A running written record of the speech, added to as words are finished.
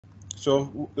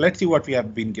So let's see what we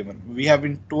have been given. We have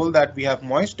been told that we have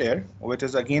moist air, which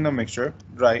is again a mixture,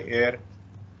 dry air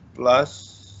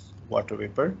plus water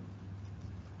vapor.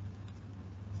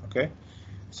 Okay,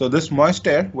 so this moist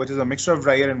air, which is a mixture of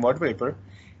dry air and water vapor,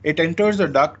 it enters the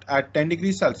duct at 10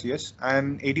 degrees Celsius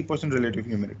and 80% relative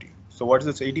humidity. So what is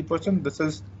this 80%? This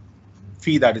is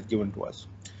phi that is given to us.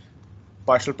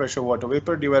 Partial pressure water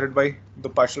vapor divided by the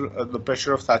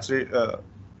pressure of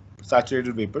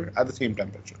saturated vapor at the same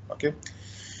temperature. Okay,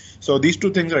 so these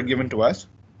two things are given to us,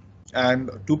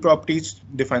 and two properties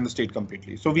define the state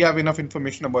completely. So we have enough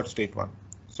information about state 1.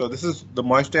 So this is the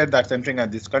moist air that's entering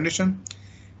at this condition,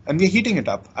 and we're heating it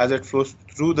up as it flows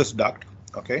through this duct.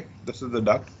 Okay, this is the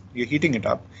duct. We're heating it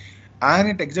up, and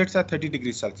it exits at 30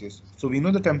 degrees Celsius. So we know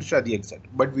the temperature at the exit,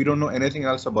 but we don't know anything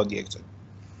else about the exit.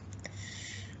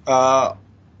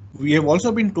 We have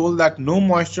also been told that no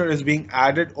moisture is being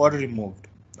added or removed.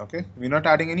 Okay, we're not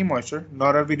adding any moisture,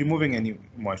 nor are we removing any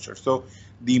moisture. So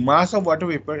the mass of water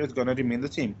vapor is going to remain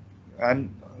the same,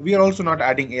 and we are also not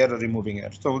adding air or removing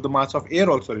air. So the mass of air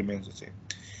also remains the same,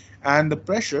 and the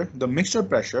pressure, the mixture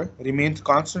pressure, remains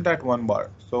constant at 1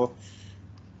 bar. So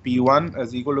P1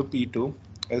 is equal to P2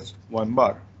 is 1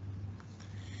 bar.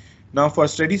 Now for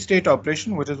steady state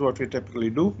operation, which is what we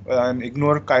typically do, and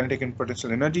ignore kinetic and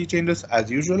potential energy changes as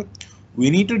usual,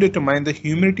 we need to determine the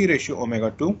humidity ratio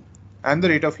omega 2 and the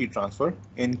rate of heat transfer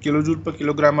in kilojoule per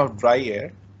kilogram of dry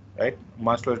air, right?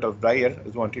 Mass flow rate of dry air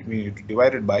is what we need to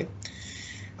divide it by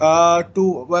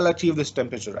to well achieve this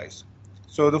temperature rise.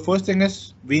 So the first thing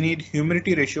is we need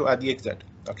humidity ratio at the exit,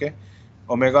 okay,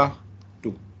 omega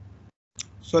 2.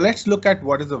 So let's look at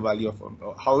what is the value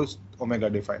of how is omega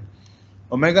defined.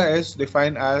 Omega is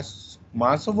defined as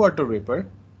mass of water vapor,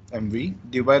 mv,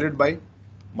 divided by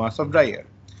mass of dry air.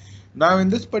 Now in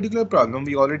this particular problem,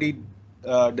 we already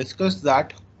discussed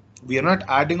that we are not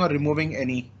adding or removing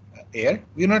any air,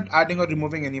 we are not adding or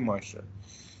removing any moisture.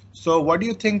 So what do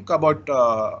you think about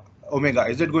omega?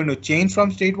 Is it going to change from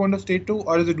state 1 to state 2,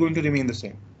 or is it going to remain the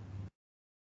same?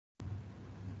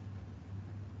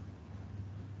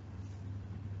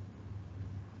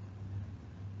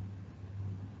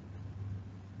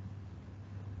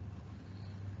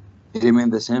 Remain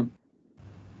the same.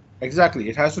 Exactly,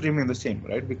 it has to remain the same,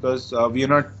 right? Because we are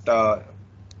not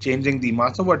changing the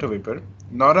mass of water vapor,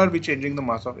 nor are we changing the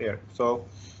mass of air. So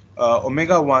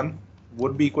omega 1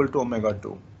 would be equal to omega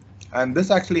 2. And this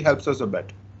actually helps us a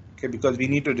bit, okay, because we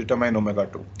need to determine omega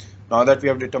 2. Now that we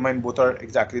have determined both are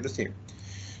exactly the same.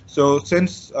 So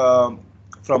since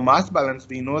from mass balance,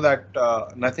 we know that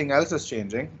nothing else is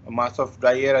changing. A mass of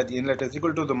dry air at the inlet is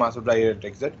equal to the mass of dry air at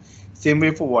exit. Same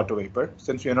way for water vapor.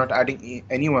 Since we are not adding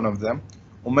any one of them,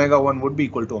 omega 1 would be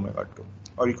equal to omega 2,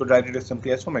 or you could write it as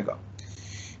simply as omega.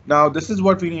 Now this is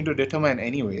what we need to determine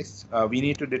anyways. We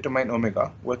need to determine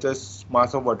omega, which is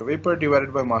mass of water vapor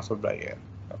divided by mass of dry air.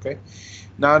 Okay.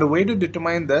 Now the way to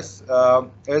determine this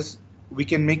is we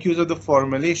can make use of the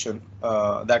formulation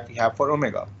that we have for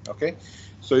omega. Okay.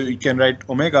 So you can write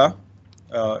omega,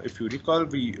 if you recall,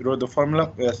 we wrote the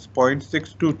formula as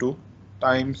 0.622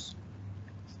 times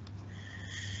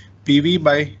PV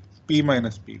by P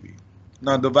minus PV.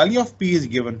 Now the value of P is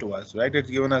given to us, right? It's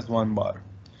given as 1 bar.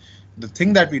 The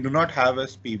thing that we do not have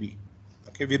is PV.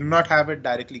 Okay, we do not have it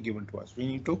directly given to us. We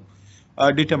need to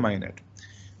determine it.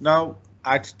 Now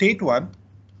at state 1,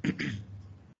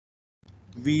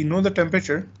 we know the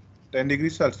temperature, 10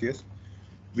 degrees Celsius.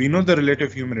 We know the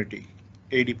relative humidity,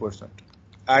 80%.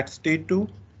 At state 2,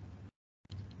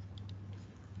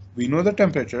 we know the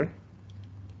temperature,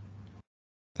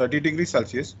 30 degrees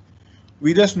Celsius.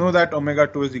 We just know that omega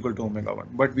 2 is equal to omega 1,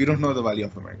 but we don't know the value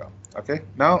of omega. Okay,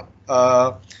 now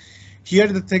here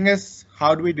the thing is,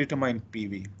 how do we determine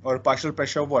PV, or partial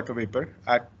pressure of water vapor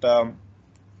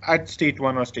at state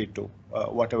 1 or state 2,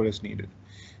 whatever is needed?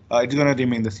 It's going to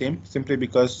remain the same simply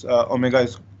because omega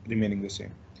is remaining the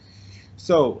same.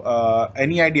 So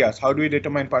any ideas? How do we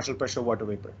determine partial pressure of water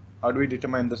vapor? How do we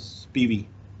determine this PV?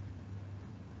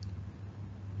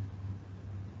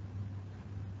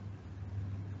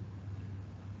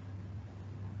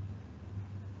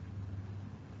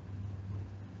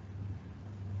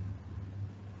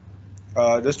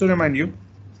 Just to remind you,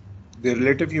 the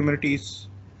relative humidity is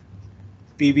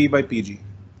PV by PG,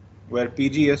 where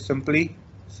PG is simply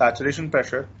saturation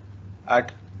pressure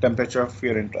at temperature of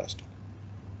your interest.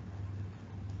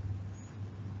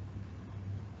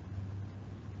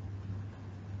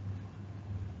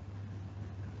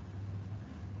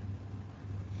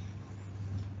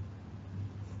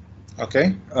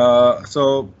 Okay,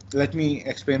 so let me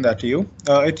explain that to you.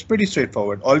 It's pretty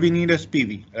straightforward. All we need is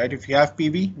PV, right? If you have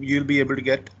PV, you'll be able to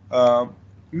get,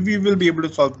 we will be able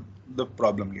to solve the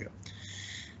problem here.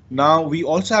 Now we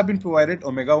also have been provided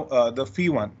omega, the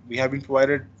phi1. We have been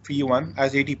provided phi1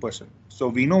 as 80%. So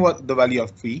we know what the value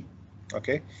of phi.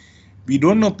 Okay, we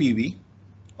don't know PV.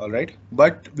 All right,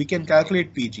 but we can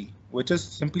calculate PG, which is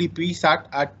simply P-sat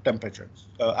at temperatures,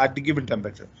 at the given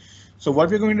temperature. So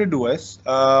what we're going to do is,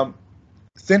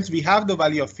 since we have the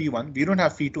value of phi1, we don't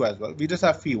have phi2 as well. We just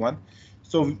have phi1.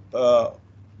 So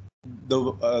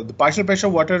the partial pressure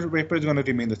of water vapor is going to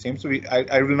remain the same. So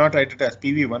I will not write it as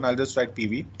PV1. I'll just write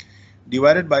PV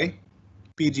divided by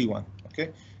PG1.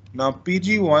 Okay. Now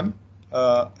PG1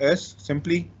 is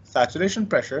simply saturation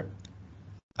pressure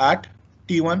at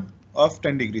T1 of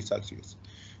 10 degrees Celsius.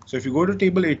 So if you go to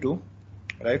table A2,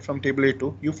 right, from table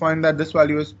A2, you find that this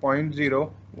value is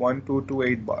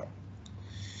 0.01228 bar.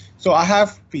 So I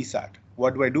have Psat.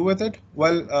 What do I do with it?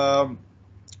 Well,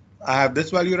 I have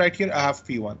this value right here. I have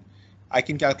P1. I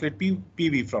can calculate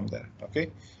PV from there. Okay,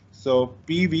 so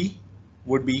PV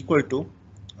would be equal to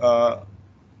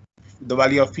the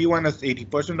value of P1 is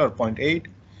 80% or 0.8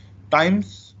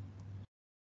 times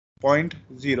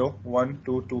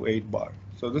 0.01228 bar.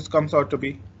 So this comes out to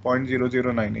be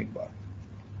 0.0098 bar.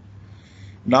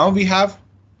 Now we have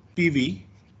PV,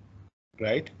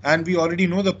 right? And we already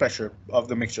know the pressure of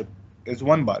the mixture is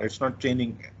 1 bar. It's not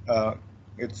changing.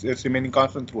 It's remaining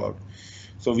constant throughout.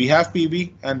 So we have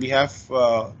PV and we have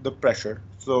the pressure.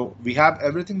 So we have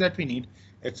everything that we need.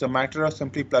 It's a matter of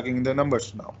simply plugging in the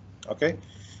numbers now. Okay.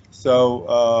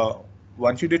 So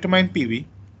once you determine PV,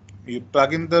 you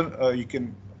plug in the you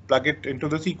can plug it into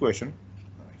this equation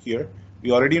here.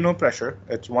 We already know pressure.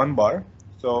 It's 1 bar.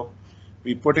 So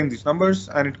we put in these numbers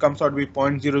and it comes out to be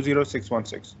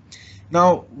 0.00616.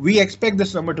 Now we expect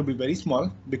this number to be very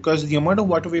small because the amount of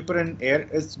water vapor in air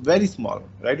is very small,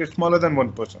 right? It's smaller than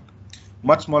 1%,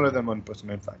 much smaller than 1%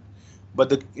 in fact. But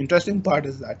the interesting part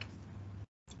is that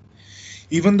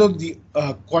even though the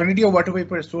quantity of water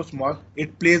vapor is so small,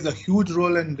 it plays a huge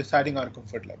role in deciding our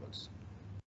comfort levels.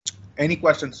 Any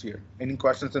questions here? Any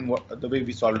questions in the way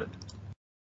we solved it?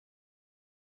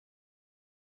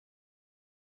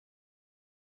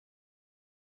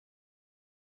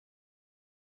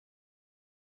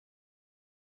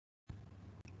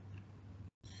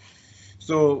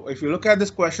 So if you look at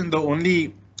this question, the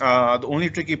only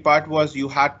tricky part was you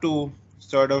had to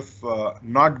sort of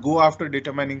not go after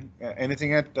determining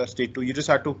anything at state 2. You just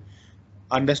had to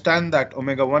understand that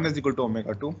omega 1 is equal to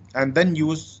omega 2 and then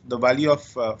use the value of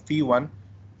phi 1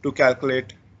 to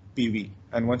calculate PV.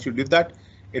 And once you did that,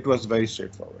 it was very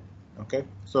straightforward. Okay,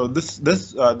 so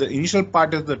the initial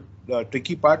part is the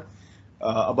tricky part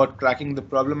about cracking the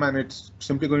problem, and it's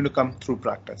simply going to come through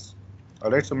practice.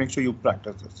 All right, so make sure you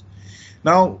practice this.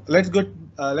 Now let's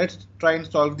try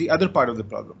and solve the other part of the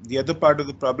problem. The other part of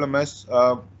the problem is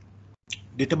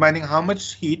determining how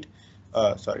much heat,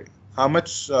 how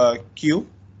much Q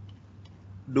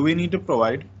do we need to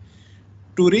provide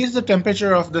to raise the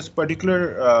temperature of this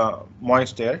particular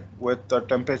moist air with a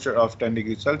temperature of 10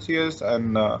 degrees Celsius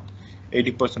and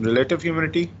 80% relative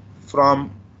humidity from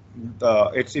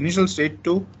its initial state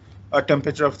to a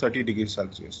temperature of 30 degrees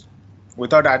Celsius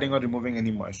without adding or removing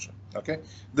any moisture. Okay,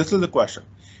 this is the question.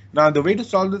 Now the way to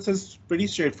solve this is pretty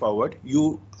straightforward.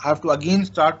 You have to again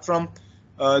start from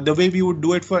the way we would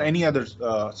do it for any other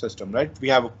system, right? We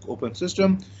have an open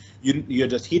system. You're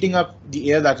just heating up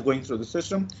the air that's going through the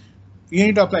system. You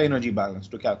need to apply energy balance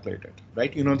to calculate it,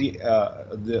 right? You know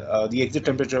the exit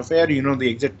temperature of air. You know the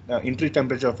exit entry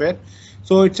temperature of air.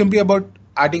 So it's simply about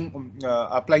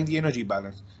applying the energy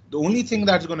balance. The only thing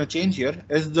that's going to change here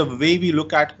is the way we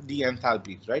look at the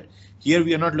enthalpies, right? Here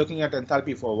we are not looking at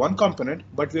enthalpy for one component,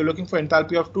 but we are looking for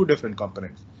enthalpy of two different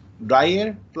components: dry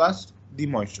air plus the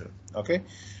moisture. Okay,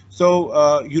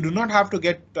 so you do not have to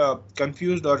get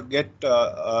confused or get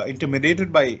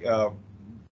intimidated by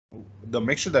the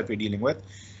mixture that we're dealing with.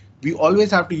 We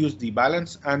always have to use the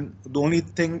balance, and the only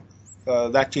thing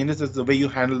that changes is the way you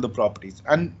handle the properties.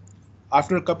 And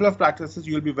after a couple of practices,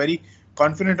 you'll be very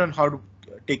confident on how to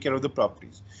take care of the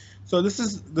properties. So this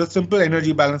is the simple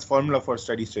energy balance formula for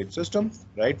steady state system,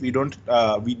 right? We do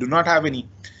not have any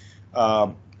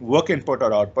work input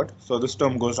or output, so this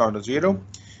term goes down to 0.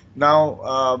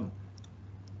 Now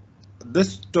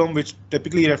this term, which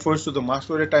typically refers to the mass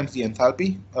flow rate times the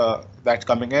enthalpy that's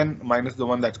coming in minus the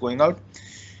one that's going out,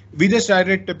 we just write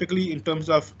it typically in terms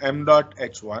of m dot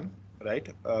h1, right?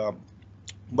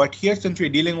 But here, since we're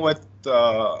dealing with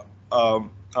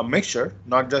a mixture,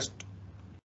 not just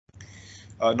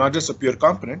a pure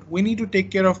component, we need to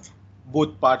take care of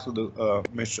both parts of the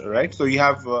mixture, right? So you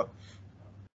have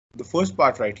the first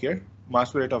part right here,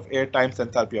 mass flow rate of air times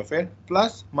enthalpy of air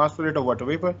plus mass flow rate of water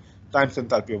vapor times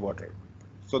enthalpy of water.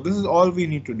 So this is all we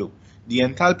need to do. The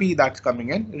enthalpy that's coming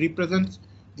in represents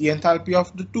the enthalpy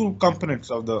of the two components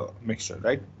of the mixture,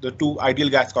 right? The two ideal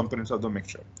gas components of the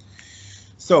mixture.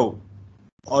 So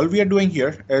all we are doing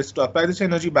here is to apply this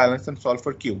energy balance and solve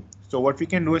for Q. So what we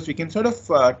can do is we can sort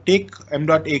of take m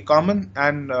dot A common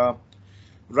and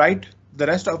write the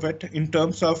rest of it in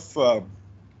terms of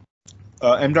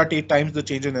m dot A times the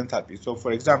change in enthalpy. So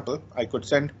for example, I could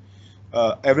send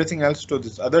everything else to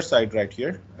this other side right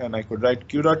here, and I could write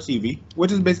Q dot CV,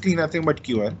 which is basically nothing but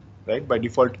Qn, right? By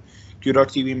default, Q dot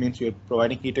CV means you're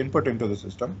providing heat input into the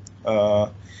system.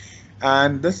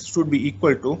 And this should be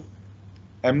equal to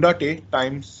m dot A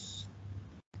times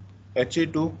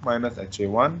HA2 minus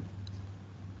HA1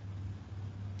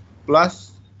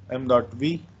 plus m dot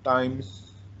V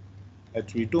times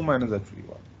HV2 minus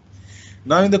HV1.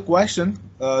 Now in the question,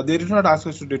 they did not ask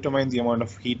us to determine the amount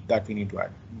of heat that we need to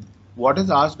add. What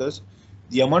is asked is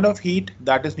the amount of heat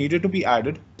that is needed to be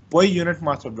added per unit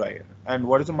mass of dry air. And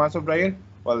what is the mass of dry air?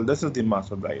 Well, this is the mass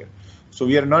of dry air. So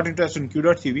we are not interested in Q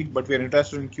dot CV, but we are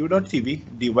interested in Q dot CV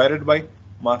divided by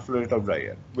mass flow rate of dry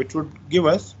air, which would give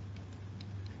us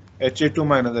HA2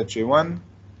 minus HA1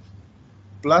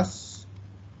 plus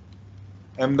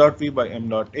m dot V by m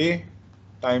dot A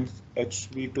times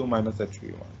HV2 minus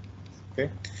HV1. Okay.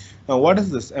 Now what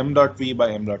is this m dot V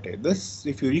by m dot A? This,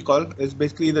 if you recall, is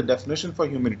basically the definition for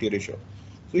humidity ratio.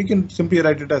 So you can simply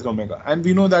write it as omega, and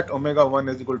we know that omega 1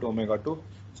 is equal to omega 2.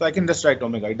 So I can just write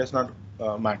omega. It does not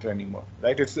matter anymore,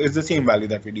 right? It's the same value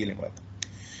that we're dealing with.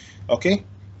 Okay.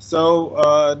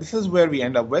 So this is where we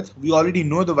end up with. We already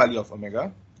know the value of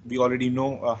omega. We already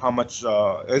know how much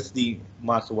is the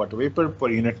mass of water vapor per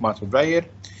unit mass of dry air.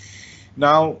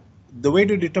 Now, the way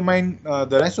to determine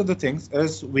the rest of the things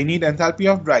is we need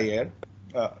enthalpy of dry air,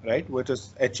 right, which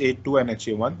is HA2 and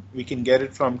HA1. We can get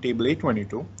it from table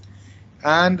A22.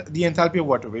 And the enthalpy of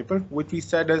water vapor, which we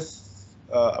said is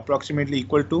approximately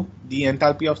equal to the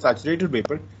enthalpy of saturated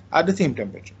vapor at the same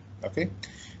temperature. Okay.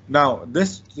 Now,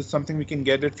 this is something we can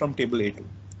get it from table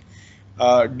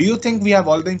A2. Do you think we have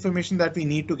all the information that we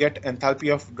need to get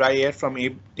enthalpy of dry air from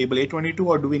table A22,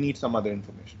 or do we need some other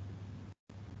information?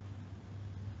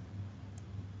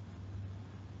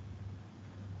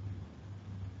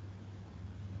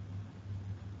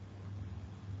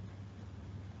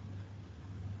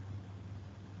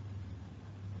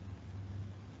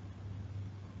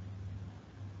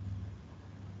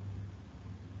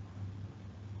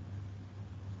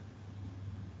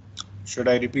 Should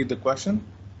I repeat the question?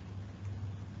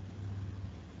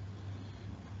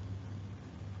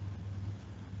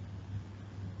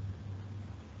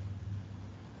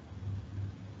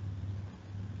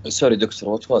 Sorry, Doctor,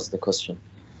 what was the question?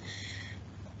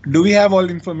 Do we have all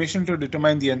information to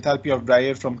determine the enthalpy of dry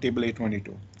air from table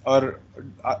A22, or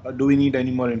do we need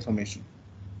any more information?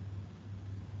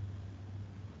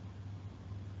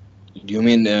 Do you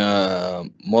mean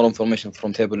more information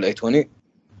from table A20?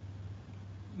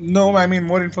 No, I mean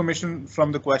more information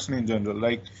from the question in general.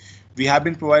 Like, we have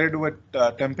been provided with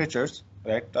temperatures,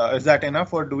 right? Is that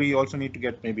enough, or do we also need to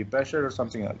get maybe pressure or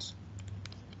something else?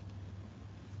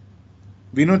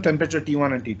 We know temperature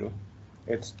T1 and T2.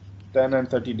 It's 10 and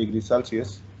 30 degrees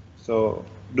Celsius. So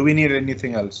do we need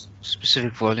anything else?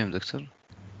 Specific volume, doctor.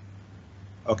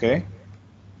 Okay.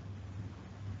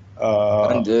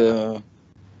 And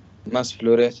mass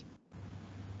flow rate.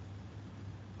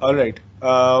 All right.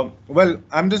 Well,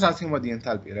 I'm just asking about the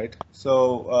enthalpy, right?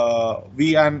 So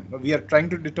we are trying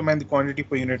to determine the quantity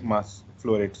per unit mass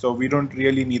flow rate. So we don't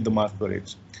really need the mass flow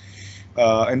rates.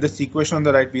 In this equation on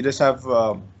the right, we just have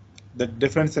the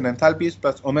difference in enthalpies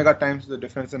plus omega times the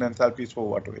difference in enthalpies for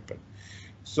water vapor.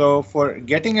 So for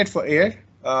getting it for air,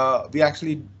 we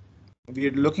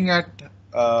are looking at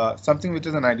something which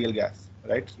is an ideal gas,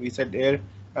 right? We said air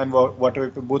and water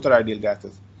vapor both are ideal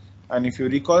gases. And if you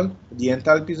recall, the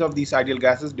enthalpies of these ideal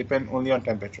gases depend only on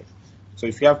temperature. So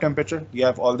if you have temperature, you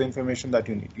have all the information that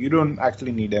you need. You don't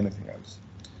actually need anything else.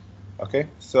 Okay,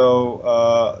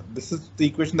 so this is the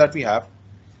equation that we have.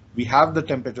 We have the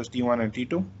temperatures T1 and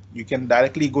T2. You can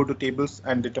directly go to tables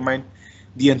and determine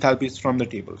the enthalpies from the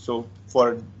table. So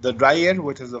for the dry air,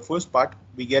 which is the first part,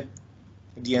 we get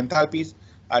the enthalpies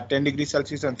at 10 degrees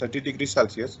Celsius and 30 degrees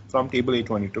Celsius from table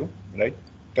A22, right?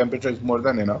 Temperature is more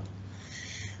than enough.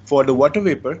 For the water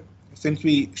vapor, since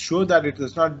we show that it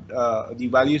is not, the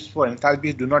values for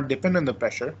enthalpies do not depend on the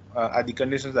pressure at the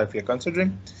conditions that we are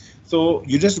considering. So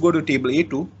you just go to table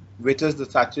A2, which is the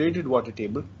saturated water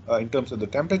table in terms of the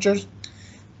temperatures.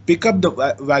 Pick up the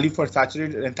value for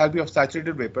saturated enthalpy of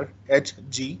saturated vapor,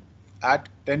 Hg, at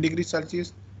 10 degrees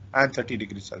Celsius and 30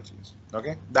 degrees Celsius.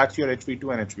 Okay, that's your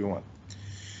HV2 and HV1.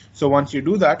 So once you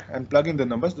do that and plug in the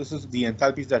numbers, this is the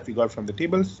enthalpies that we got from the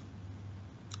tables.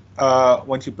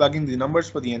 Once you plug in the numbers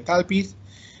for the enthalpies,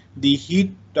 the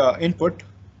heat input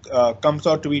comes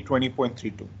out to be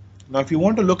 20.32. Now, if you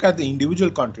want to look at the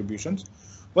individual contributions,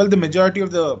 well, the majority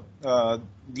of the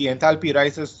enthalpy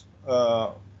rises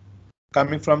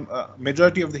coming from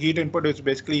majority of the heat input is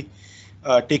basically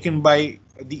taken by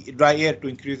the dry air to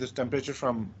increase its temperature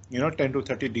from 10 to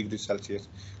 30 degrees Celsius.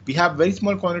 We have very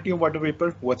small quantity of water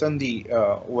vapor within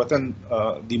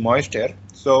the moist air.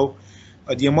 So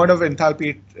the amount of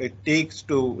enthalpy it takes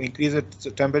to increase its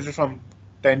temperature from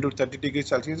 10 to 30 degrees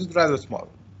Celsius is rather small,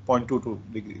 0.22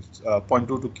 degrees,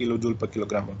 0.22 kilojoule per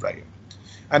kilogram of dry air.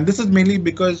 And this is mainly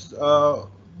because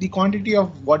the quantity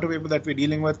of water vapor that we're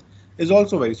dealing with is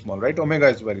also very small, right? Omega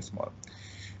is very small.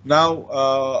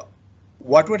 Now,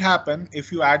 what would happen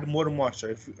if you add more moisture?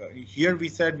 If here we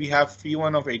said we have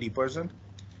Phi1 of 80%.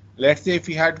 Let's say if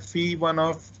we had Phi1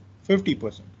 of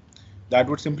 50%, that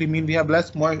would simply mean we have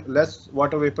less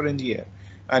water vapor in the air.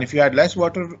 And if you had less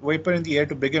water vapor in the air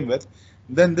to begin with,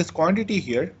 then this quantity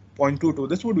here, 0.22,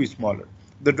 this would be smaller.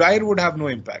 The dryer would have no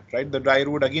impact, right? The dryer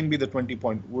would again be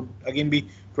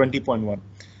 20.1.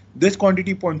 This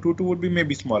quantity 0.22 would be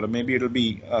maybe smaller. Maybe it'll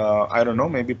be I don't know,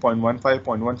 maybe 0.15,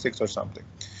 0.16 or something.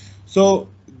 So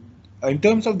in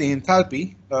terms of the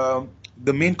enthalpy,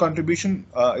 the main contribution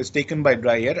is taken by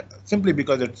dry air simply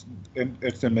because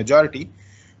it's a majority.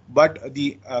 But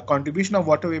the contribution of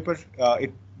water vapor,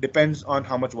 it depends on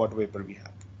how much water vapor we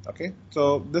have. Okay,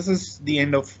 so this is the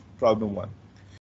end of problem 1.